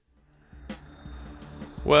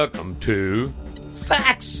Welcome to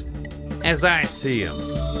Facts as I See Them.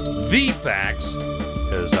 The Facts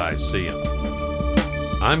as I See Them.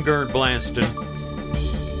 I'm Ghurn Blandston.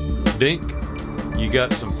 Dink, you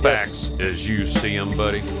got some facts as you see them,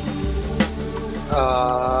 buddy?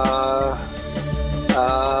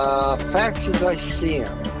 Facts as I see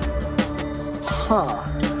them.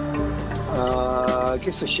 I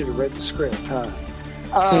guess I should have read the script,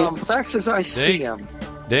 huh? Facts as I see them.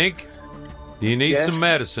 Dink, do you need some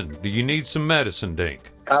medicine? Do you need some medicine,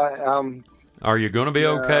 Dink? Are you going to be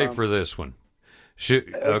okay for this one?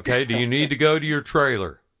 Okay, do you need to go to your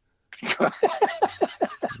trailer?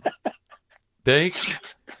 Dink,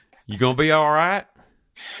 you going to be all right?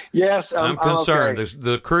 Yes, I'm concerned. Okay.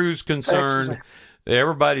 The crew's concerned.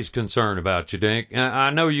 Everybody's concerned about you, Dink.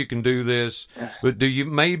 I know you can do this, but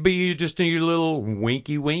maybe you just need a little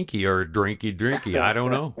winky or drinky? I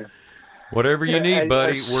don't know. Whatever you need,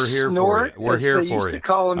 buddy, we're here for you. We're here for you.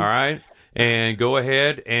 All right? And go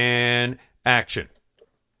ahead and action.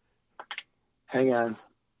 Hang on.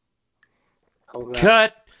 Hold on.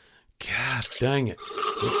 Cut. God dang it.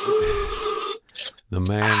 The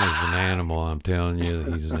man is an animal. I'm telling you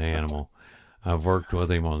that he's an animal. I've worked with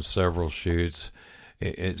him on several shoots.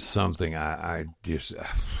 It's something I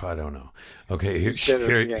don't know. Okay, here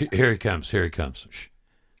he comes. Here he comes.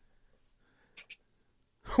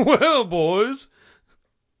 Well, boys,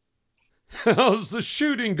 how's the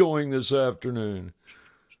shooting going this afternoon?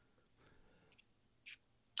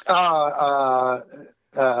 I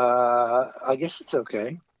guess it's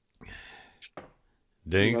okay.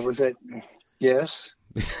 Dink? Was that? Yes.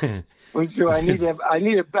 Do I need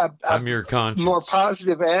I'm your conscience. More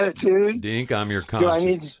positive attitude? Dink, I'm your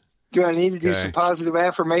conscience. Do I need to do some positive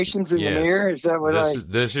affirmations in the mirror? Is that what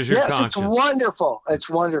This is your conscience. Yes, it's wonderful. It's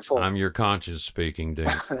wonderful. I'm your conscience speaking, Dink.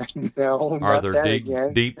 No, Are there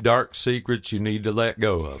deep, dark secrets you need to let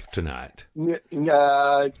go of tonight?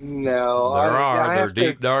 No. There are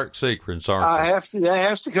deep, dark secrets, aren't there? That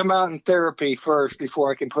has to come out in therapy first before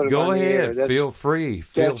I can put them on the air. Go ahead. Feel free.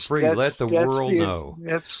 Let the world know.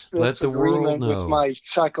 Let the world know. With my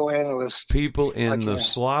psychoanalyst. People in the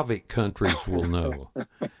Slavic countries will know.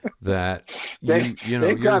 That you're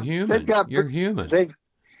human. You're human.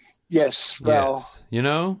 Yes, well,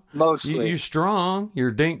 yes. Mostly. You're strong.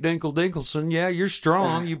 You're Dinkelson. Yeah, you're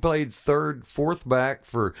strong. You played fourth back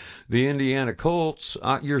for the Indiana Colts.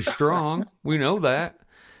 You're strong. We know that.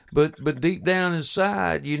 But deep down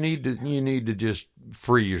inside, you need to just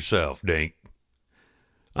free yourself, Dink.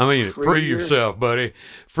 I mean, free yourself, buddy.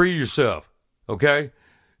 Free yourself. Okay?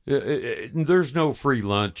 There's no free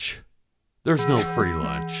lunch. There's no free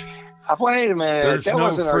lunch. Wait a minute. There's no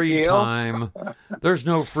free time. There's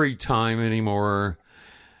no free time anymore.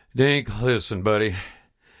 Dink, listen, buddy.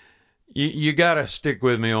 You got to stick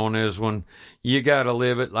with me on this one. You got to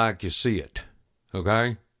live it like you see it.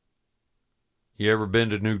 Okay? You ever been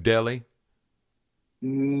to New Delhi?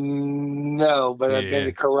 No, but I've been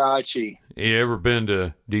to Karachi. You ever been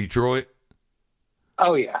to Detroit?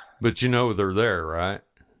 Oh, yeah. But they're there, right?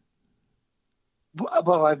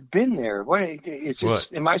 Well, I've been there. What?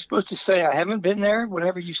 Am I supposed to say I haven't been there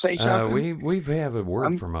whenever you say something? We have a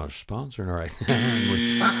word from our sponsor right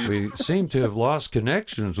now. we seem to have lost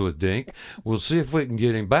connections with Dink. We'll see if we can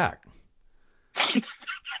get him back.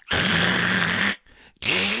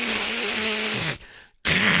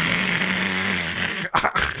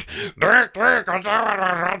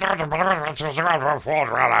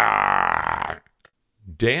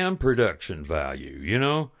 Damn production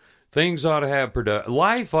value, Things ought to have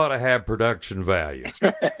life ought to have production value.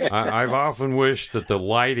 I've often wished that the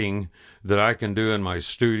lighting that I can do in my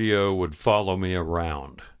studio would follow me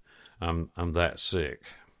around. I'm that sick.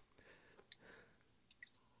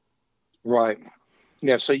 Right.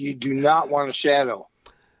 Yeah, so you do not want a shadow.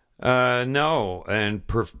 No, and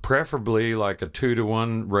preferably like a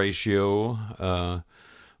 2-to-1 ratio on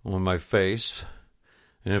my face.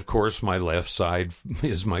 And, of course, my left side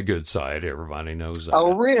is my good side. Everybody knows that.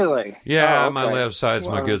 Oh, really? Yeah, my left side's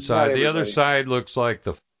my good side. The other side looks like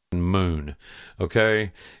the moon,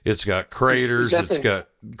 okay? It's got craters. Got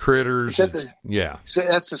critters. So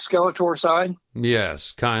that's the Skeletor side?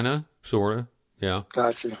 Yes, kind of, sort of, yeah.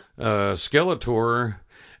 Gotcha. Skeletor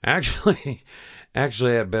actually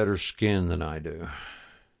had better skin than I do.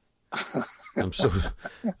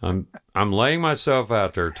 I'm laying myself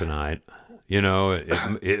out there tonight.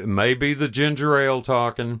 It may be the ginger ale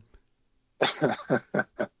talking.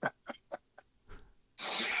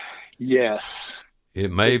 Yes.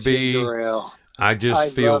 It may be. Ginger ale. I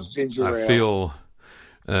feel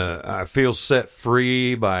I feel set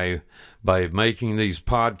free by making these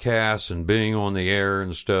podcasts and being on the air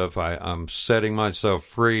and stuff. I'm setting myself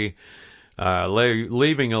free,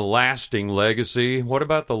 leaving a lasting legacy. What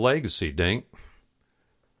about the legacy, Dink?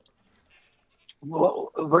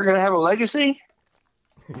 Well, we're going to have a legacy?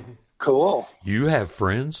 Cool. You have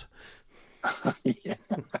friends? Yeah.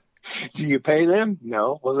 Do you pay them?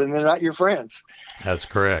 No. Well, then they're not your friends. That's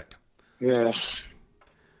correct. Yes.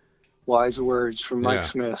 Wise words from Mike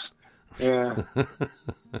Smith. Yeah.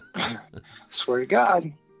 Swear to God.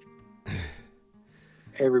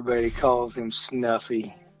 Everybody calls him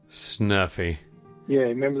Snuffy. Snuffy. Yeah,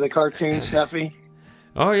 remember the cartoon Snuffy?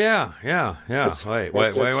 Oh, yeah. Wait.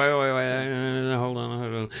 Hold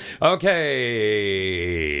on.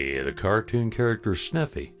 Okay. The cartoon character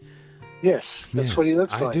Snuffy. Yes, that's what he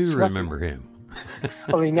looks like. I do Snuffy. remember him.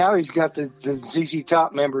 I mean, now he's got the ZZ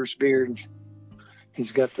Top member's beard.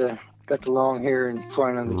 He's got the long hair in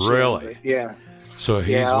front of the chin. Really? Yeah. So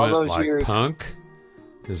he's all went those like years. punk?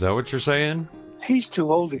 Is that what you're saying? He's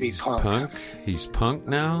too old to be punk. He's punk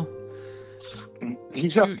now?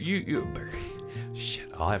 He's up. You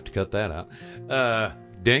shit, I'll have to cut that out.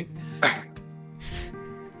 Dink?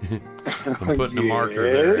 I'm putting a marker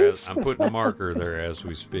there. I'm putting a marker there as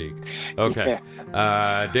we speak. Okay.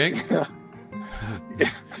 Dink?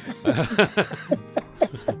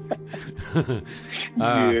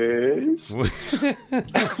 Yes.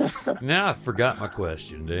 Now I forgot my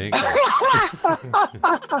question, Dink.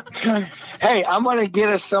 Hey, I'm going to get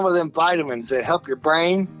us some of them vitamins that help your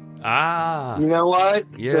brain. You know what?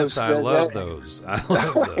 Yes, I love those. I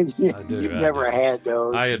love those. I do. You've never had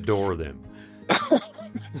those. I adore them.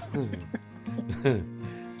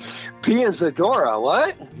 Pia Zadora,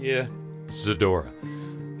 what? Yeah, Zadora.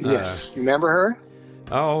 Yes, you remember her?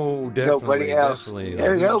 Oh, definitely. Nobody else. Definitely.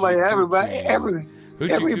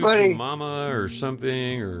 Everybody. Mama or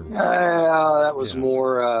something or. That was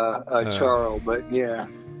more Charo, but yeah,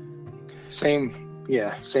 same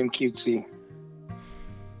cutesy.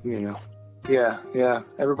 You know, yeah.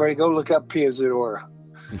 Everybody, go look up Pia Zadora.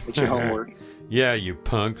 It's your homework. Yeah, you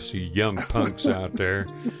punks, you young punks out there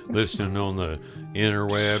listening on the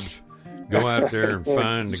interwebs. Go out there and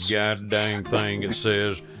find the goddamn thing that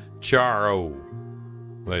says Charo.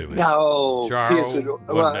 Wait a minute. No. Charo?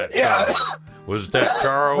 Wasn't that Charo? Was that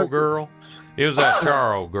Charo girl? It was that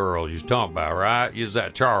Charo girl you was talking about, right? It was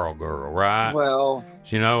that Charo girl, right? Well.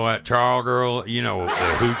 You know that Charo girl? You know, the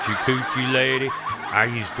hoochie coochie lady? I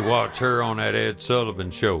used to watch her on that Ed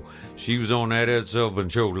Sullivan show. She was on that Ed Sullivan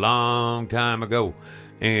show a long time ago.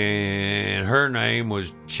 And her name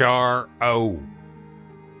was Char-O.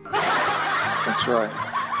 That's right.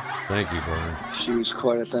 Thank you, Brian. She was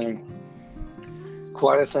quite a thing.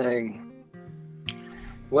 Quite a thing.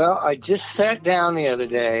 Well, I just sat down the other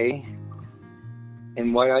day,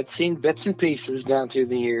 and what I'd seen bits and pieces down through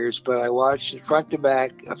the years, but I watched it front to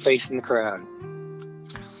back, A Face in the Crowd.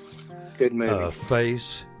 Good movie. A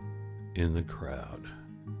Face in the Crowd.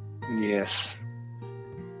 Yes.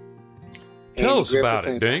 Tell us about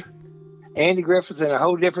it, Dink. Andy Griffith in a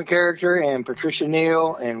whole different character, and Patricia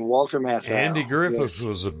Neal and Walter Matthau. Andy Griffith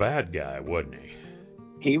was a bad guy, wasn't he?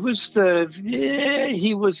 He was the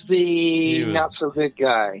not so good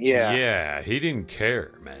guy. Yeah. Yeah, he didn't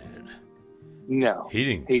care, man. No. He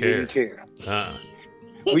didn't care.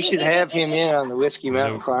 We should have him in on the Whiskey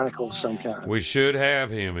Mountain Chronicles sometime. We should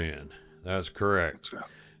have him in. That's correct.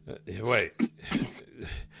 Wait.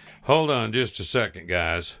 Hold on just a second,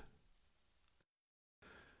 guys.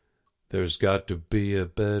 There's got to be a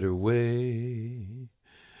better way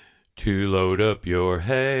to load up your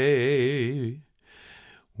hay.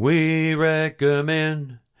 We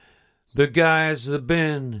recommend the guys that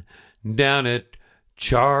been down at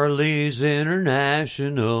Charlie's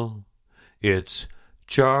International. It's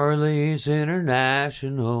Charlie's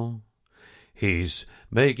International. He's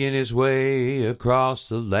making his way across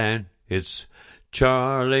the land. It's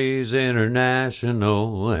Charlie's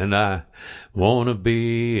International, and I want to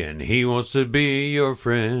be, and he wants to be your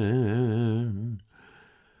friend.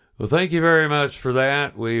 Well, thank you very much for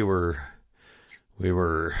that. We were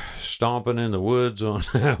stomping in the woods on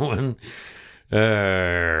that one.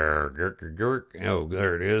 Oh,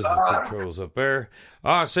 there it is. The controls up there.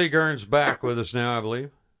 I see Ghurn's back with us now, I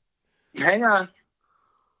believe. Hang on.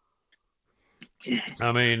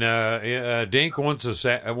 I mean, Dink wants us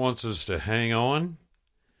to hang on.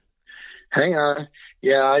 Hang on.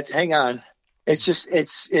 Yeah, hang on. It's just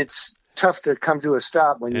it's tough to come to a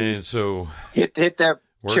stop when you hit that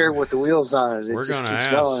chair with the wheels on it. It just keeps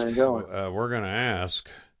going and going. We're going to ask,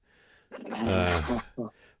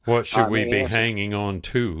 what should we be hanging on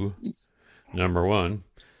to? Number one.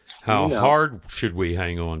 How hard should we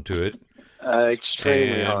hang on to it?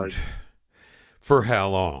 Extremely hard. For how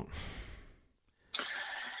long?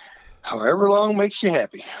 However long makes you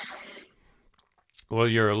happy. Well,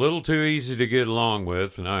 you're a little too easy to get along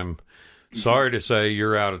with, and I'm sorry to say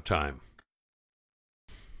you're out of time.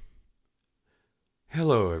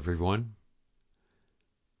 Hello, everyone.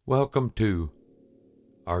 Welcome to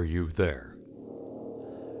Are You There?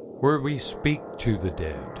 Where we speak to the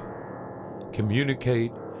dead,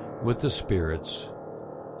 communicate with the spirits,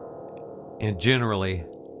 and generally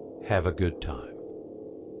have a good time.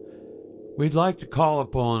 We'd like to call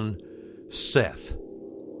upon Seth.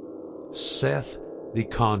 Seth the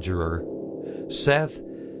Conjurer. Seth,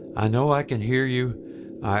 I know I can hear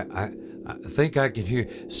you. I think I can hear.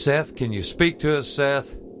 Seth, can you speak to us,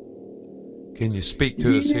 Seth? Can you speak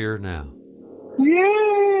to us here now?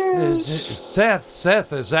 Yes.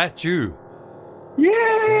 Seth, is that you?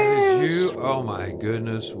 Yes. That is you? Oh my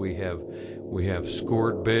goodness, we have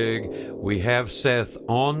scored big. We have Seth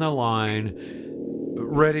on the line,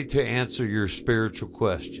 ready to answer your spiritual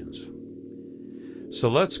questions. So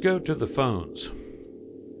let's go to the phones.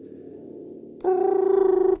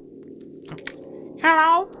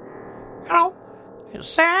 Hello,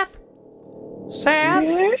 Seth.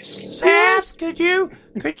 Yes. Seth, could you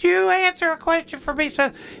answer a question for me?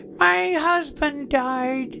 So, my husband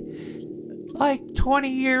died like 20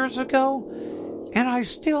 years ago, and I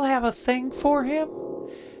still have a thing for him.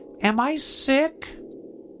 Am I sick?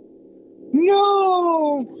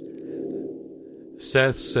 No.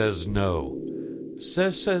 Seth says no.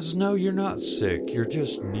 Seth says no, you're not sick. You're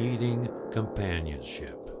just needing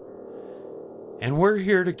companionship. And we're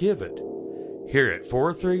here to give it. Here at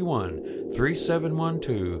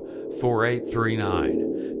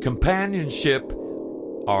 431-3712-4839. Companionship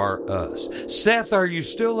are us. Seth, are you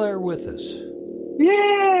still there with us?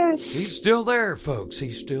 Yes. He's still there, folks.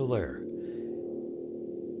 He's still there.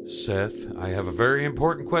 Seth, I have a very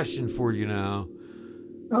important question for you now.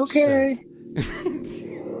 Okay.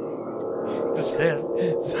 Seth,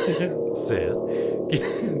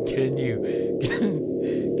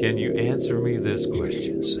 can you answer me this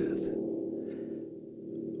question, Seth?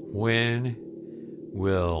 When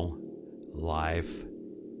will life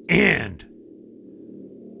end?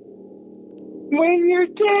 When you're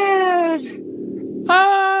dead.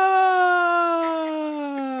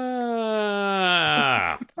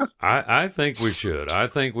 I think we should. I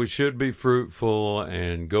think we should be fruitful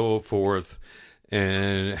and go forth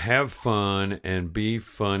and have fun and be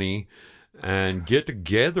funny and get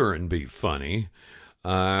together and be funny.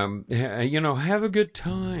 Have a good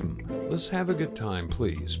time. Let's have a good time,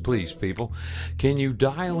 please. Please, people. Can you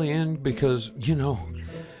dial in? Because,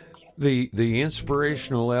 the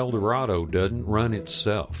inspirational El Dorado doesn't run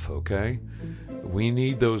itself, okay? We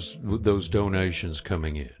need those donations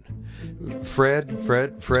coming in.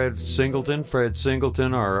 Fred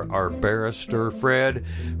Singleton, our barrister. Fred,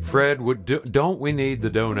 don't we need the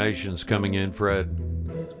donations coming in, Fred?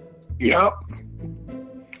 Yep.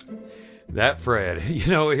 That Fred,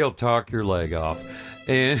 he'll talk your leg off.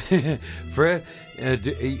 And Fred,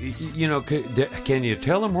 can you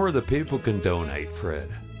tell him where the people can donate, Fred?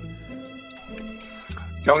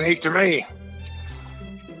 Donate to me.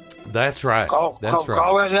 That's right. Call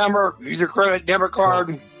that number. Use your credit debit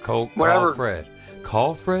card. Call Fred.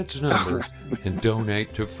 Call Fred's number and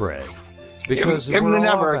donate to Fred. Because give him the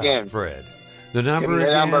number again, Fred. The number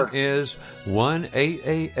again is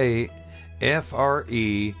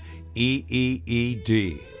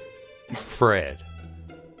 1-888-FREEEED. Fred.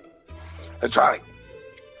 That's right.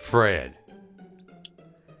 Fred.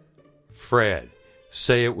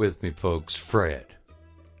 Say it with me, folks. Fred.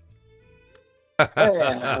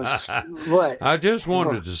 What? I just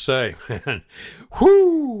wanted to say, man,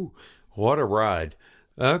 whoo, what a ride.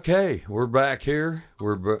 Okay, we're back here.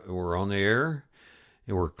 We're on the air,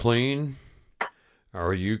 and we're clean.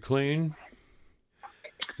 Are you clean?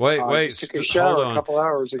 Wait. I just took a shower a couple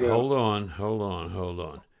hours ago. Hold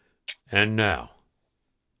on. And now,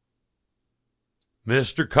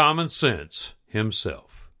 Mr. Common Sense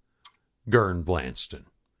himself, Ghurn Blandston.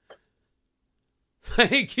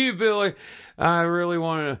 Thank you, Billy. I really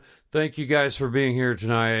want to thank you guys for being here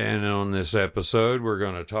tonight. And on this episode, we're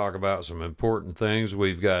going to talk about some important things.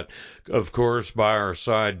 We've got, of course, by our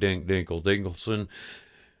side, Dink Dinkle Dinkelson,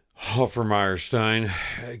 Hoffermeyerstein.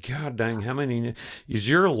 God dang, how many? Is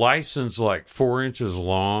your license like 4 inches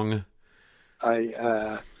long?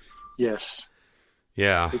 Yes.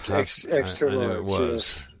 Yeah. It's extra large. It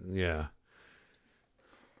was. Yes. Yeah.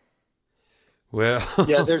 Well.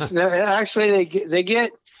 Yeah, there's actually they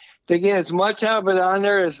get They get as much of it on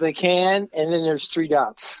there as they can, and then there's 3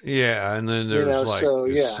 dots. Yeah, and then there's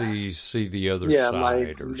see the other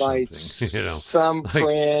side or something.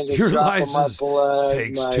 Thumbprint, like, your drop of my license blood.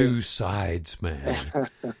 takes 2 sides, man.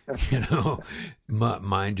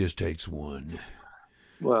 Mine just takes 1.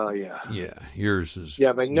 Well, yeah. Yeah, yours is.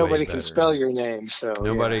 Yeah, but nobody can spell your name, so.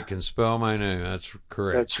 Nobody can spell my name. That's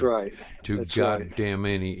correct. That's right. Too goddamn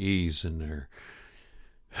many E's in there.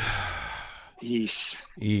 E's.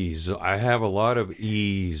 I have a lot of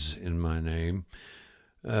E's in my name.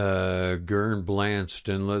 Ghurn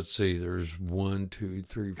Blandston. Let's see. There's 1, 2,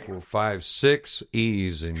 3, 4, 5, 6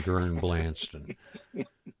 E's in Ghurn Blandston.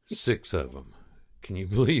 6 of them. Can you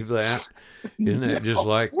believe that? Isn't that just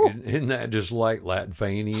like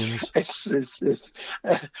Latvians?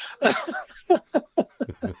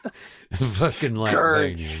 Fucking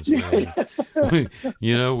Latvians, man.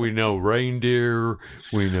 We know reindeer.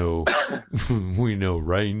 We know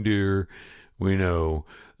reindeer. We know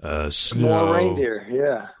snow. More reindeer,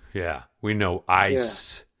 yeah. Yeah, we know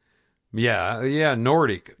ice. Yeah,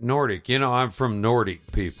 Nordic. I'm from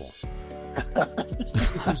Nordic people.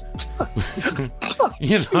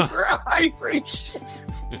 We're Irish.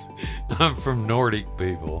 I'm from Nordic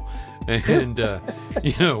people, and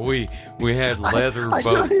we had leather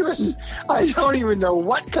boats. I don't even know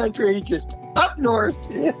what country. Just up north.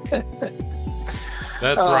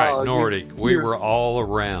 That's right, Nordic. We were all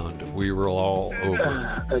around. We were all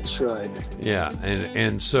over. That's right. Yeah,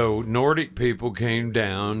 and so Nordic people came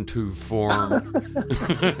down to form the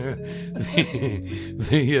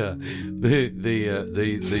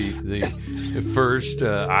first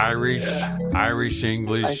Irish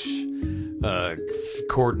English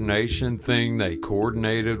coordination thing. They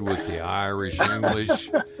coordinated with the Irish English.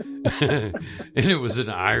 And it was an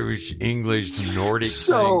Irish English Nordic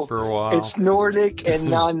thing for a while. It's Nordic and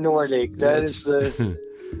non-Nordic. That is the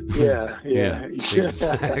yeah.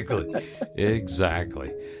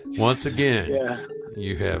 Exactly. Once again,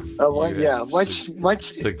 you have once you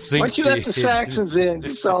let the Saxons in,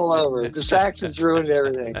 it's all over. The Saxons ruined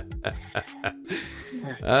everything.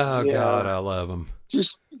 Oh God, I love them.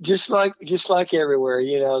 Just like everywhere,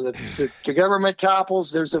 the government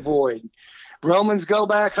topples, there's a void. Romans go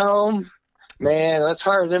back home. Man, let's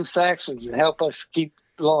hire them Saxons and help us keep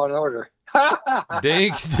law and order.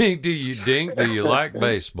 Dink, do you like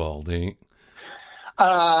baseball, Dink?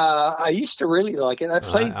 I used to really like it. I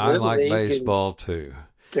played I like baseball too.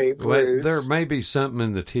 But there may be something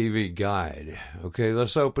in the TV guide. Okay,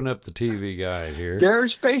 let's open up the TV guide here.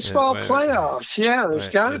 There's baseball playoffs. Yeah, there's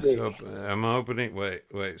got to be. I'm opening. Wait.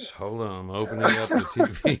 Hold on. I'm opening up the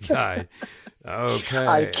TV guide. Okay.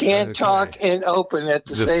 I can't talk and open at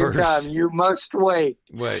the same time. You must wait.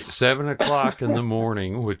 7:00 in the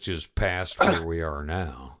morning, which is past where we are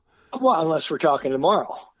now. Well, unless we're talking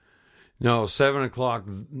tomorrow. No,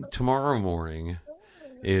 7:00 tomorrow morning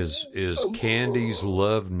is Candy's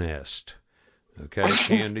Love Nest. Okay,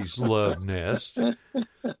 Candy's Love Nest.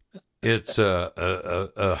 It's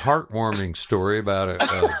a heartwarming story about a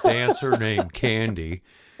dancer named Candy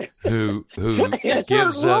who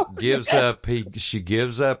gives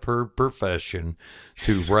up her profession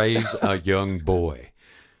to raise a young boy.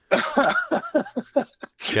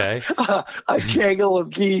 Okay. A gaggle of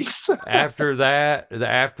geese. After that, at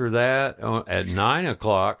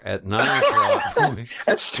 9:00,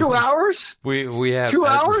 that's 2 hours. We have 2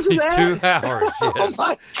 hours of that. 2 hours. Yes. Oh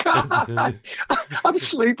my God! I'm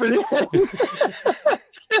sleeping in.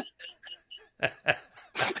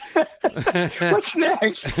 What's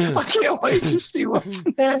next? I can't wait to see what's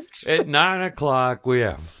next. At 9:00, we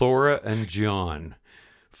have Flora and John.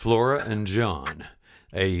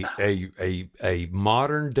 A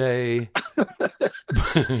modern day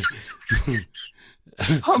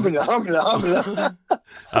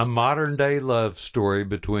a modern day love story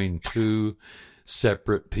between 2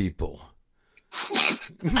 separate people.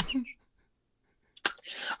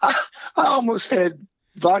 I almost had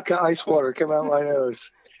vodka ice water come out my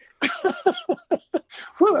nose.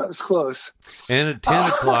 Well, that was close. And at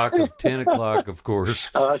 10:00, of course.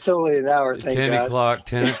 It's only an hour, thank God.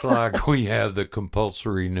 10 o'clock, we have the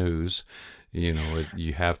compulsory news.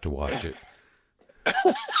 You have to watch it.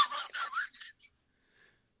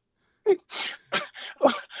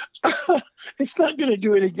 It's not going to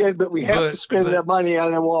do it again, but we have to spend that money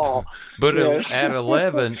on the wall. But at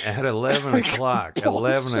 11 o'clock,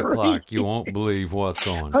 you won't believe what's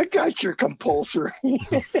on. I got your compulsory.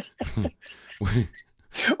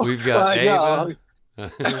 We've got Ava.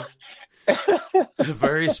 A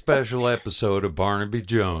very special episode of Barnaby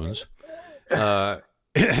Jones. But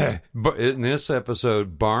in this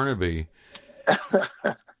episode, Barnaby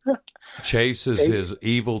chases his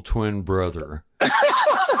evil twin brother,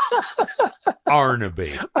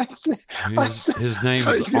 Arnaby. His name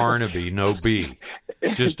is Arnaby, no B.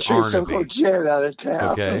 Just Chase Uncle Arnaby. Jed out of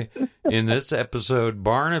town. Okay. In this episode,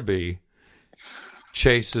 Barnaby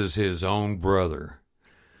chases his own brother.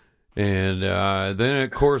 And then,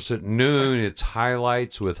 of course, at noon, it's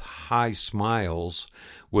highlights with high smiles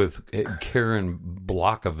with Karen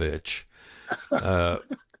Blokovich.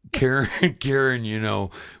 Karen, you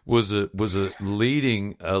know, was a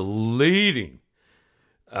leading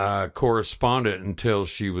correspondent until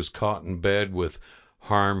she was caught in bed with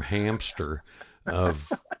Harm Hamster of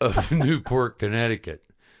Newport, Connecticut.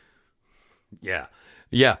 Yeah.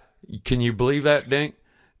 Can you believe that, Dink?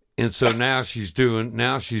 And so now she's doing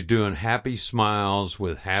happy smiles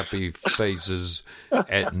with happy faces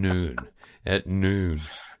at noon. At noon.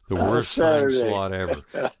 The worst time slot ever.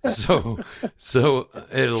 So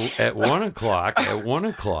at 1 o'clock,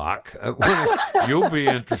 you'll be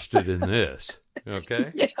interested in this.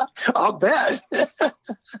 Okay? Yeah, I'll bet. God,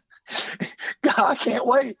 I can't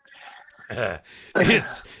wait.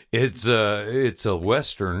 It's a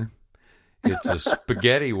Western. It's a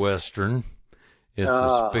spaghetti Western. It's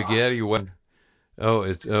a spaghetti one.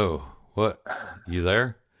 What? You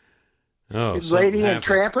there? Oh, Lady and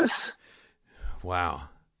Trampus? Wow.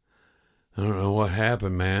 I don't know what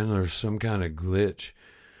happened, man. There's some kind of glitch.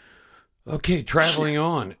 Okay, traveling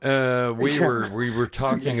on. We were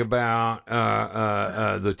talking about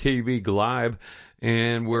the TV Glide,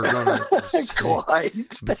 and we're going to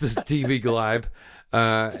the TV Glide.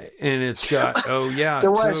 And it's got,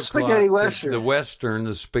 the spaghetti Western.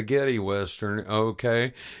 The spaghetti Western.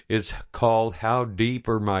 Okay. It's called How Deep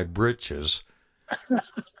Are My Britches?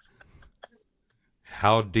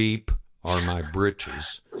 How Deep Are My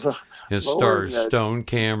Britches? It stars Stone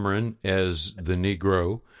Cameron as the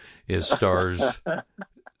Negro. It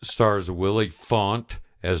stars Willie Font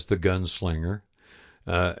as the gunslinger.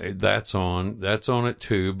 That's on it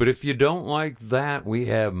too. But if you don't like that, we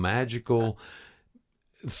have magical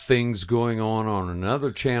things going on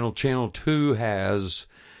another channel. Channel 2 has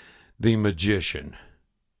The Magician,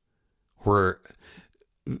 where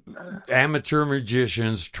amateur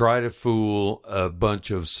magicians try to fool a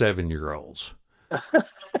bunch of 7-year-olds.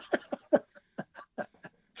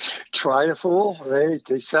 Try to fool?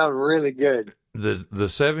 They sound really good. The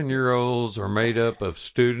 7-year-olds are made up of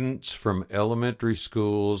students from elementary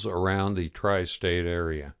schools around the tri-state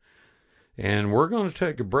area. And we're going to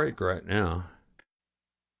take a break right now.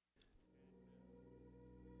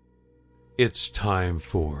 It's time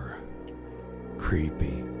for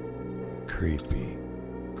creepy.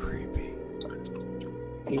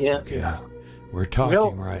 Yeah. Okay. We're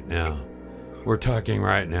talking right now. We're talking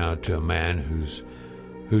right now to a man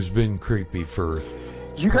who's been creepy for.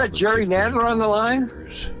 You got Jerry Nadler on the line?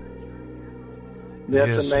 Years.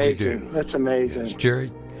 That's Yes, amazing. we do. That's amazing. Yes,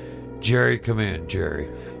 Jerry, come in, Jerry.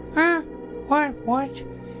 Huh? What?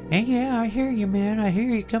 Yeah, I hear you, man. I hear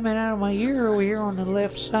you coming out of my ear over here on the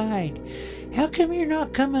left side. How come you're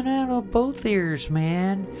not coming out of both ears,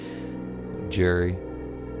 man? Jerry,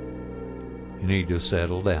 you need to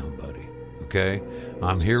settle down, buddy. Okay?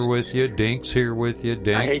 I'm here with you. Dink's here with you.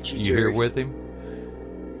 Dink, I hate you, you Jerry. here with him?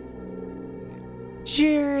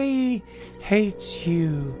 Jerry hates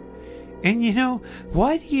you. And you know,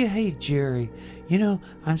 why do you hate Jerry? You know,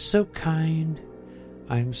 I'm so kind.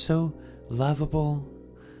 I'm so lovable.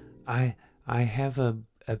 I have a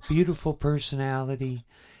beautiful personality.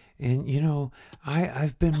 And, you know,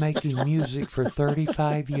 I've been making music for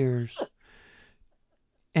 35 years.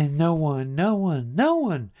 And no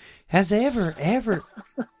one has ever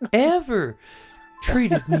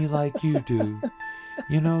treated me like you do.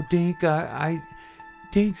 You know, Dink,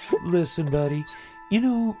 Dink, listen, buddy. You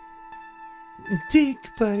know, Dink,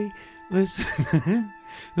 buddy, listen.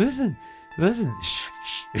 listen. Shh.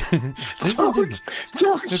 Listen to me.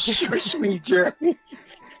 Don't shush me, Jerry.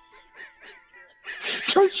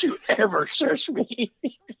 Don't you ever shush me.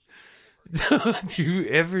 Don't you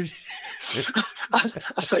ever... I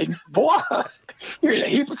say, boy, you're in a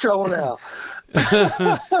heap of trouble now.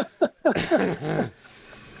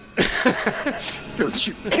 Don't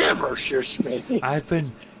you ever shush me. I've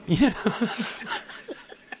been, you know...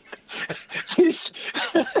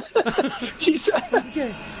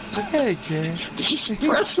 Okay, Jerry. These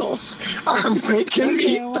pretzels are making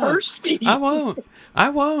me thirsty. I won't.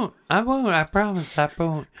 I promise I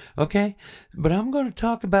won't. Okay? But I'm going to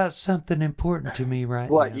talk about something important to me right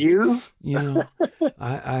now. What, you? You know,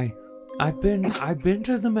 I've been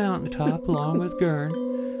to the mountaintop along with Ghurn.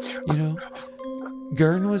 You know,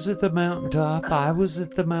 Ghurn was at the mountaintop. I was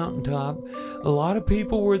at the mountaintop. A lot of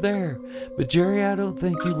people were there. But Jerry, I don't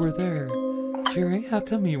think you were there. Jerry, how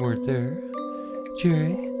come you weren't there?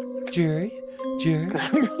 Jerry.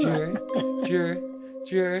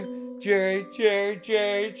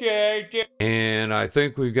 And I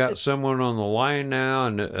think we've got someone on the line now,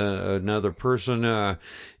 and another person.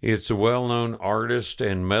 It's a well-known artist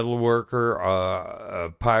and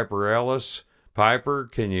metalworker, Piper Ellis. Piper,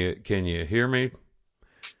 can you hear me?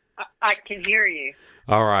 I can hear you.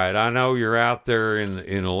 All right. I know you're out there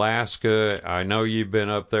in Alaska. I know you've been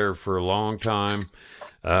up there for a long time.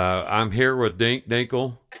 I'm here with Dink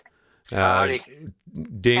Dinkle. Howdy.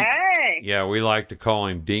 Dink. Hey. Yeah, we like to call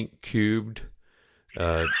him Dink Cubed.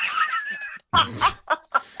 We're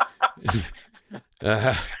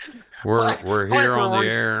here on the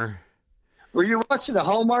air. Were you watching the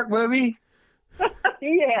Hallmark movie?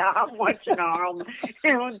 Yeah, I'm watching Arnold.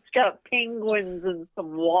 It's got penguins and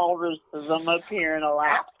some walruses. I'm up here in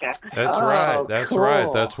Alaska. That's right. That's cool.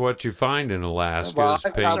 right. That's what you find in Alaska is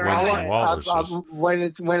penguins and walruses. When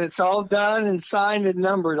it's all done and signed and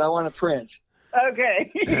numbered, I want to print. Okay,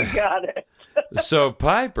 you got it. So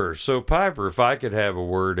Piper, if I could have a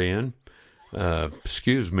word in,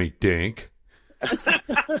 excuse me, Dink.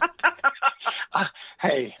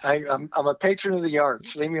 Hey, I'm a patron of the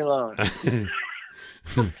arts. Leave me alone.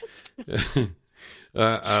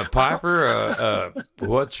 Piper,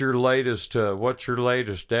 what's your latest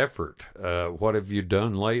effort? What have you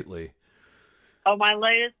done lately? Oh, my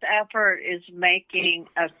latest effort is making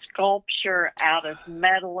a sculpture out of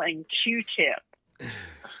metal and Q-tip.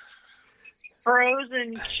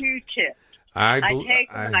 Frozen Q-tip. I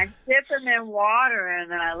take them and I dip them in water, and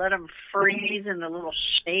then I let them freeze into little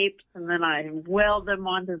shapes, and then I weld them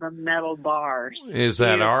onto the metal bars. Is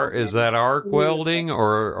that arc welding,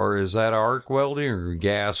 or is that arc welding or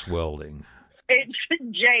gas welding? It's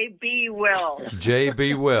JB Weld.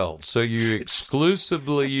 JB Weld. So you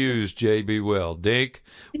exclusively use JB Weld. Dink,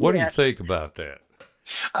 what do you think about that?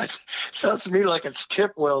 Sounds to me like it's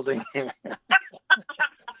tip welding.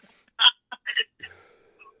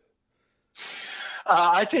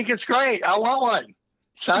 I think it's great. I want one.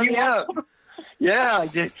 Sign me up. Yeah,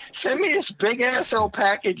 send me this big ass old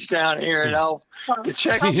package down here, and the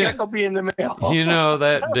check will be in the mail. You know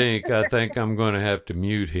that Dink. I think I'm going to have to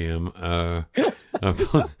mute him.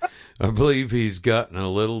 I believe he's gotten a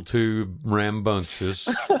little too rambunctious.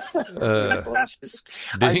 I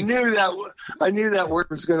knew that word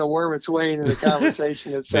was going to worm its way into the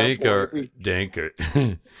conversation at some point. Dink.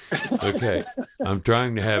 Okay, I'm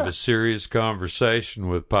trying to have a serious conversation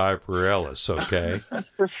with Piper Ellis. Okay,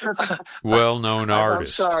 well-known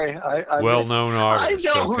artist. I'm sorry. Well-known artist.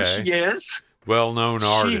 I know who she is. Well-known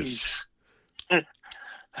artist.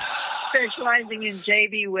 Specializing in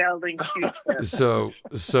JB welding. So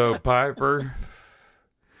Piper.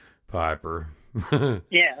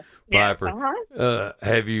 Yeah. Piper. Uh-huh.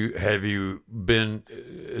 Have you been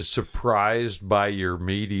surprised by your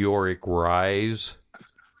meteoric rise?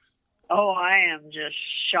 Oh, I am just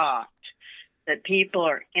shocked that people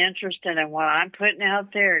are interested in what I'm putting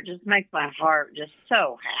out there. It just makes my heart just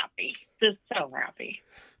so happy. Just so happy.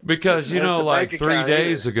 Because, like 3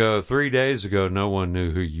 days ago, no one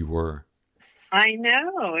knew who you were. I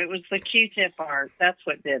know. It was the Q-tip art. That's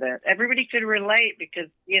what did it. Everybody could relate because,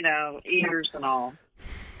 ears and all.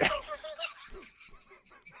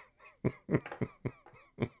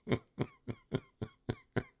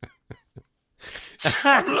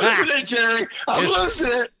 I'm losing it, Jerry. I'm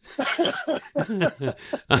losing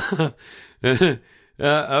it.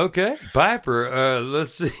 Okay, Piper.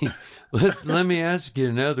 Let's see. Let me ask you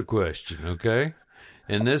another question, okay?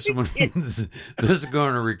 And this one, this is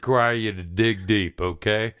going to require you to dig deep,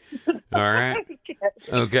 okay? All right.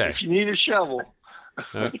 Okay. If you need a shovel.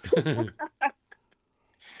 And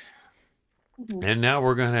now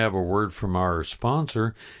we're going to have a word from our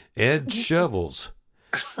sponsor, Ed's Shovels.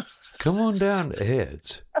 Come on down to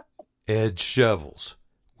Ed's. Ed's Shovels.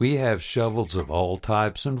 We have shovels of all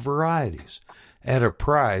types and varieties at a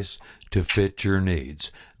price to fit your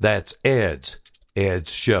needs. That's Ed's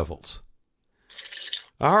Shovels.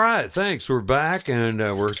 All right, thanks. We're back, and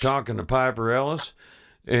we're talking to Piper Ellis.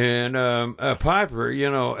 And Piper,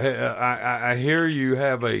 I hear you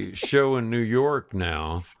have a show in New York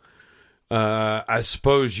now. I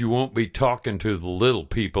suppose you won't be talking to the little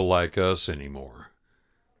people like us anymore.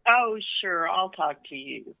 Oh, sure. I'll talk to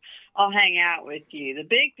you. I'll hang out with you. The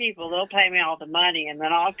big people, they'll pay me all the money, and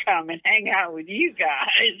then I'll come and hang out with you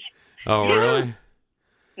guys. Oh, really?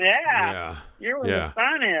 Yeah. You're where the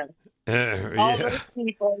fun is. All those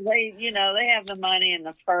people, they have the money and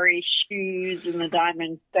the furry shoes and the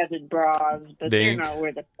diamond-studded bras, but they're not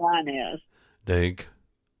where the fun is. Dink.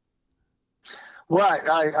 What?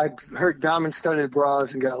 I heard diamond-studded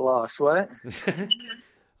bras and got lost. What?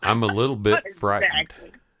 I'm a little bit frightened.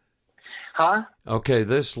 Exactly. Huh? Okay,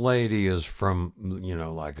 this lady is from,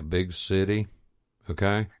 like a big city,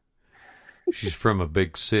 okay? She's from a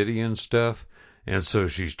big city and stuff, and so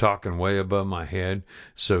she's talking way above my head.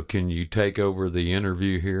 So can you take over the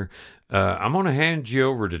interview here? I'm going to hand you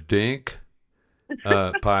over to Dink,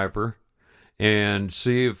 Piper, and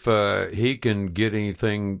see if he can get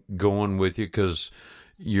anything going with you, because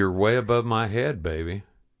you're way above my head, baby.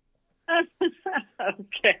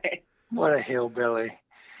 Okay. What a hillbilly.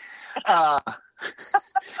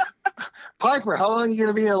 Piper, how long are you going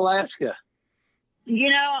to be in Alaska?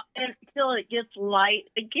 Until it gets light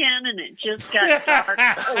again, and it just got dark.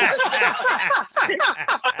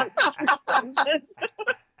 I'm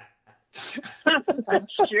not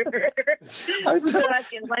sure. But I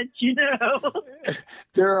can let you know.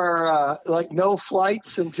 There are no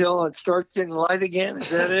flights until it starts getting light again. Is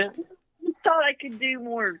that it? I thought I could do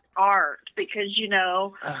more art because,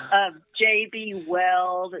 JB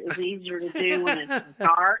Weld is easier to do when it's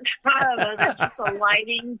dark. It's just a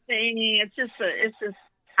lighting thing. It's just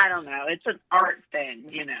I don't know. It's an art thing,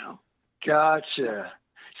 Gotcha.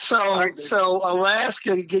 So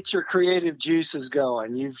Alaska to get your creative juices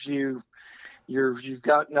going. You've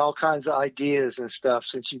gotten all kinds of ideas and stuff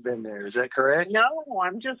since you've been there. Is that correct? No,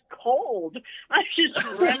 I'm just cold. I'm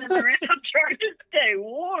just running around trying to stay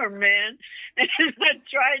warm, man. And I'm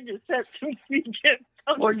trying to set some tips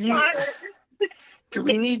on fire. Do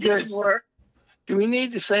we need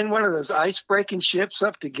to send one of those ice-breaking ships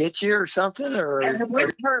up to get you or something? Or it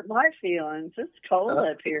wouldn't hurt my feelings. It's cold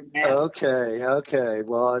up here, man. Okay.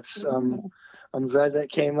 Well, I'm glad that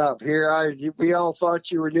came up. We all thought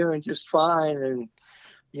you were doing just fine, and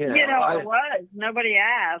I was. Nobody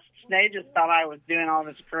asked. They just thought I was doing all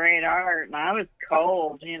this great art, and I was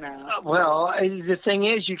cold. Well, the thing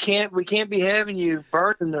is, we can't be having you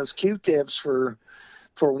burning those Q-tips for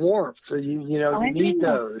warmth. So you need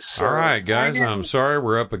those. So. All right, guys. I'm sorry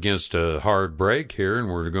we're up against a hard break here, and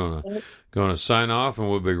we're gonna sign off, and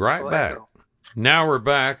we'll be right back. Now we're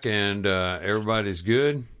back, and everybody's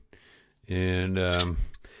good. And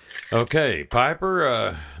okay,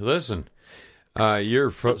 Piper. Listen,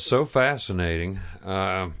 you're so fascinating.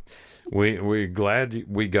 We're glad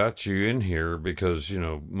we got you in here because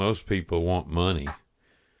most people want money.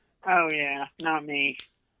 Oh yeah, not me.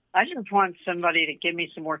 I just want somebody to give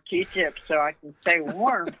me some more Q-tips so I can stay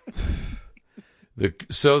warm.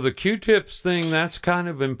 So the Q-tips thing, that's kind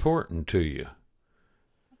of important to you.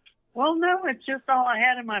 Well, no, it's just all I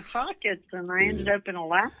had in my pockets, and I ended up in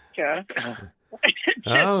Alaska.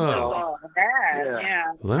 Oh.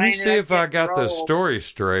 Yeah. Let me see if I got the story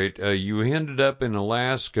straight. You ended up in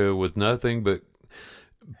Alaska with nothing but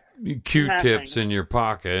Q-tips in your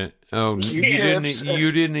pocket. Oh, you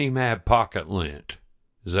didn't even have pocket lint.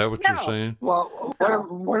 Is that what you're saying? Well,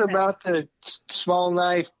 what about the small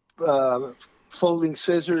knife, folding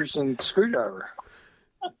scissors, and screwdriver?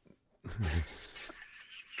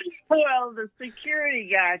 Well, the security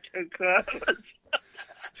guy took those.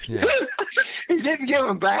 Yeah. He didn't give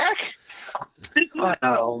them back?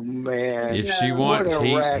 Oh man! If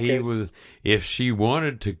she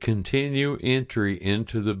wanted to continue entry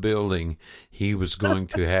into the building, he was going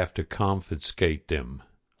to have to confiscate them.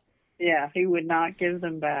 Yeah, he would not give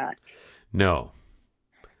them back. No.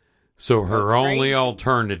 So her only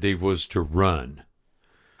alternative was to run.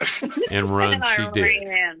 And run she did.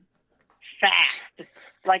 Ran fast,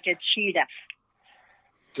 like a cheetah.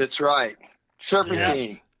 That's right.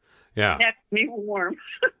 Serpentine. Yeah. Kept me warm.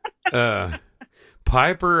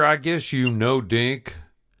 Piper, I guess Dink.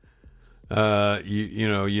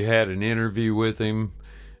 You had an interview with him.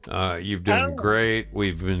 You've done great.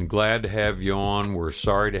 We've been glad to have you on. We're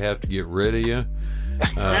sorry to have to get rid of you.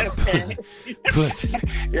 Okay. But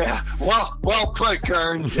yeah, well put,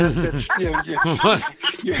 Ghurn.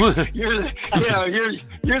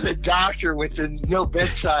 You're the doctor with the no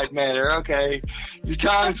bedside manner. Okay, your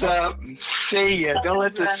time's up. See ya. Don't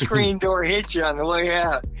let the screen door hit you on the way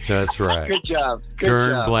out. That's right. Good job.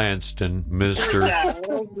 Ghurn Blandston, Mr.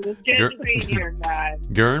 Good to be here, guys.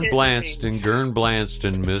 Ghurn Blandston,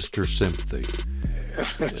 Mr. Sympathy.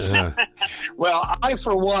 Well, I,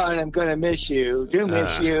 for one, am going to miss you.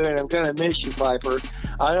 Miss you, and I'm going to miss you, Piper.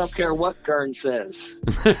 I don't care what Ghurn says.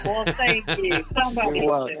 Well, thank you. Somebody You're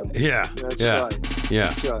welcome. Yeah. That's right. Yeah.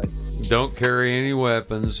 That's right. Don't carry any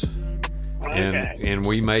weapons, Okay. and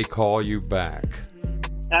we may call you back.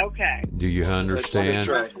 Okay. Do you understand?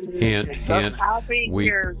 That's right. Hint. I'll be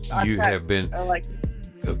here. You have been. Like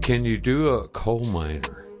Can you do a coal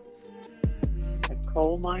miner? a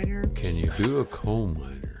coal miner? Can you do a coal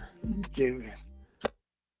miner? Dude.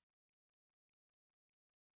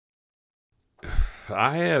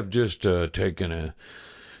 I have just taken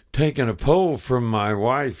a poll from my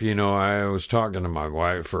wife. You know, I was talking to my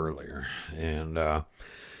wife earlier and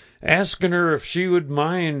asking her if she would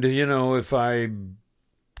mind, you know, if I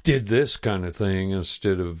did this kind of thing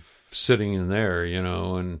instead of sitting in there, you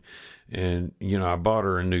know, and you know, I bought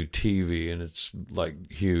her a new TV and it's like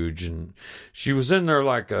huge, and she was in there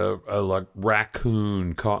like a like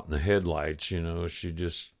raccoon caught in the headlights, you know. She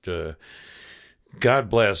just God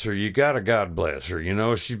bless her. You gotta God bless her. You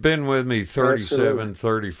know, she's been with me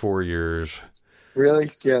 34 years. Really?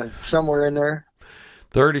 Yeah, somewhere in there.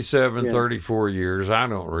 34 years. I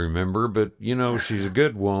don't remember, but, you know, she's a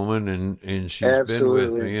good woman, and she's Absolutely.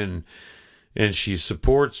 been with me, and she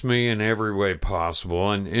supports me in every way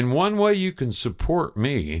possible. And in one way you can support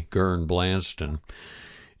me, Ghurn Blandston,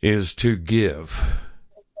 is to give.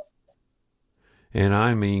 And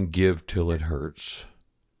I mean give till it hurts.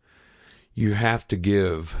 You have to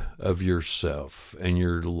give of yourself and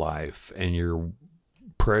your life and your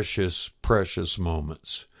precious, precious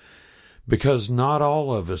moments. Because not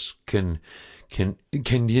all of us can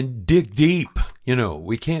dig deep. You know,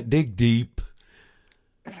 we can't dig deep.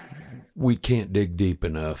 We can't dig deep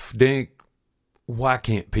enough. Dink, why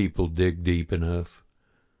can't people dig deep enough?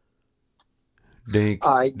 Dink,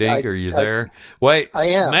 are you there? Wait, I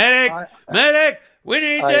am. Medic! We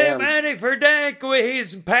need medic for Dink.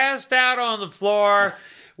 He's passed out on the floor.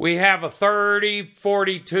 We have a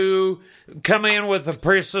 30-42. Come in with a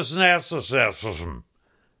precious necessism.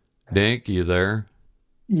 Dink, you there?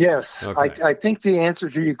 Yes. Okay. I think the answer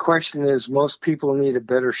to your question is most people need a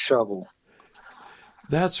better shovel.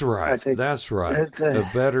 That's right. That's right. A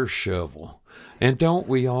better shovel. And don't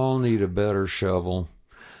we all need a better shovel?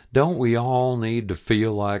 Don't we all need to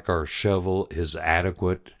feel like our shovel is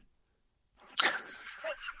adequate?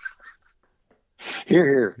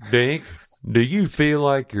 Here. Dink, do you feel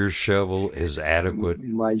like your shovel is adequate?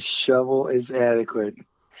 My shovel is adequate.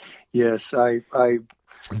 Yes, I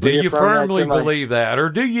do you firmly believe that? Or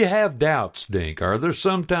do you have doubts, Dink? Are there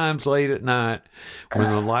sometimes late at night when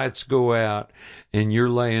the lights go out and you're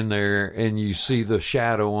laying there and you see the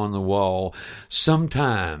shadow on the wall?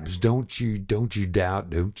 Sometimes, don't you doubt?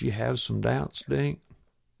 Don't you have some doubts, Dink?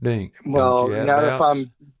 Dink, well, don't you have not doubts? If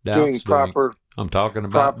I'm doing Dink. proper. I'm talking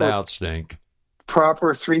about doubts, Dink.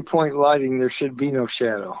 Proper 3-point lighting, there should be no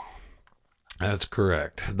shadow. That's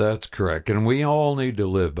correct. That's correct. And we all need to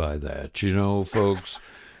live by that. You know, folks,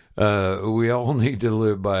 we all need to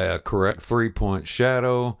live by a correct 3-point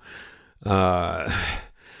shadow. I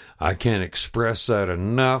can't express that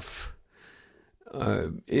enough.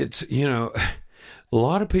 It's, you know, a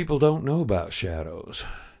lot of people don't know about shadows.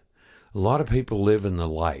 A lot of people live in the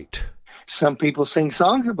light. Some people sing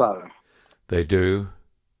songs about them. They do?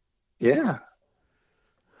 Yeah.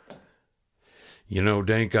 You know,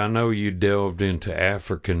 Dink, I know you delved into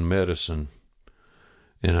African medicine,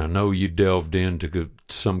 and I know you delved into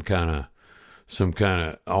some kind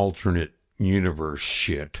of alternate universe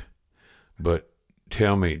shit. But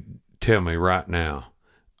tell me right now,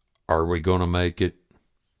 are we going to make it?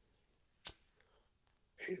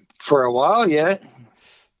 For a while yet.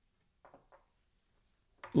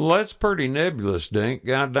 Well, that's pretty nebulous, Dink.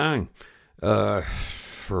 God dang.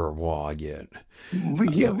 For a while yet.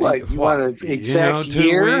 Yeah, what? You want an exact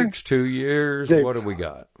year? 2 weeks, 2 years. What have we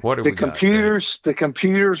got? The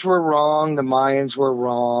computers were wrong. The Mayans were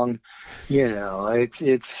wrong. You know, it's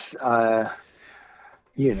are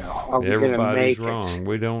we going to make it? Everybody's wrong.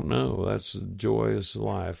 We don't know. That's the joyous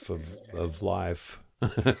life of life.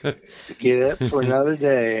 Get up for another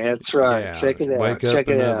day. That's right. Yeah, check it out. Wake up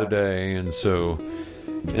another day, and so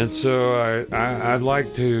I'd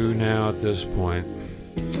like to now at this point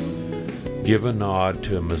give a nod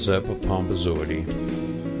to Mazeppa Pompazoidi.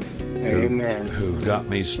 Amen. Who got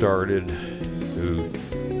me started, who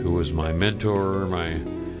was my mentor,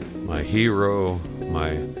 my hero,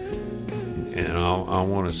 and I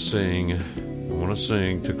want to sing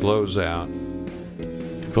to close out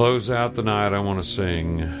the night. I want to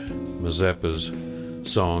sing Mazeppa's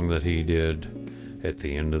song that he did at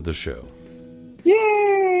the end of the show.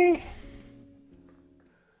 Yay!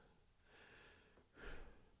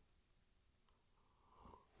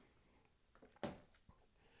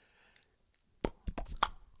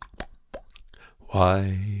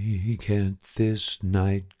 Why can't this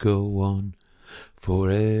night go on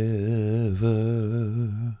forever?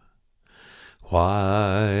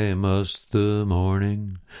 Why must the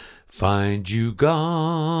morning find you gone?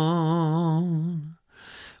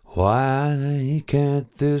 Why can't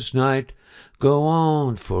this night go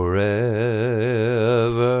on forever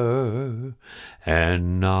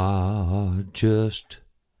and not just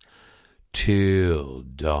till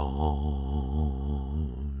dawn?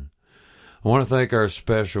 I want to thank our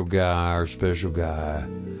special guy,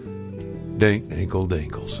 Dink Dinkle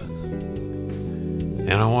Dinkelson.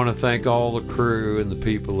 And I want to thank all the crew and the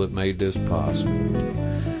people that made this possible.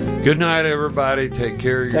 Good night, everybody. Take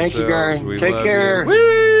care of yourselves. Thank you, Ghurn. We Take love care. you.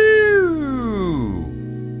 Woo!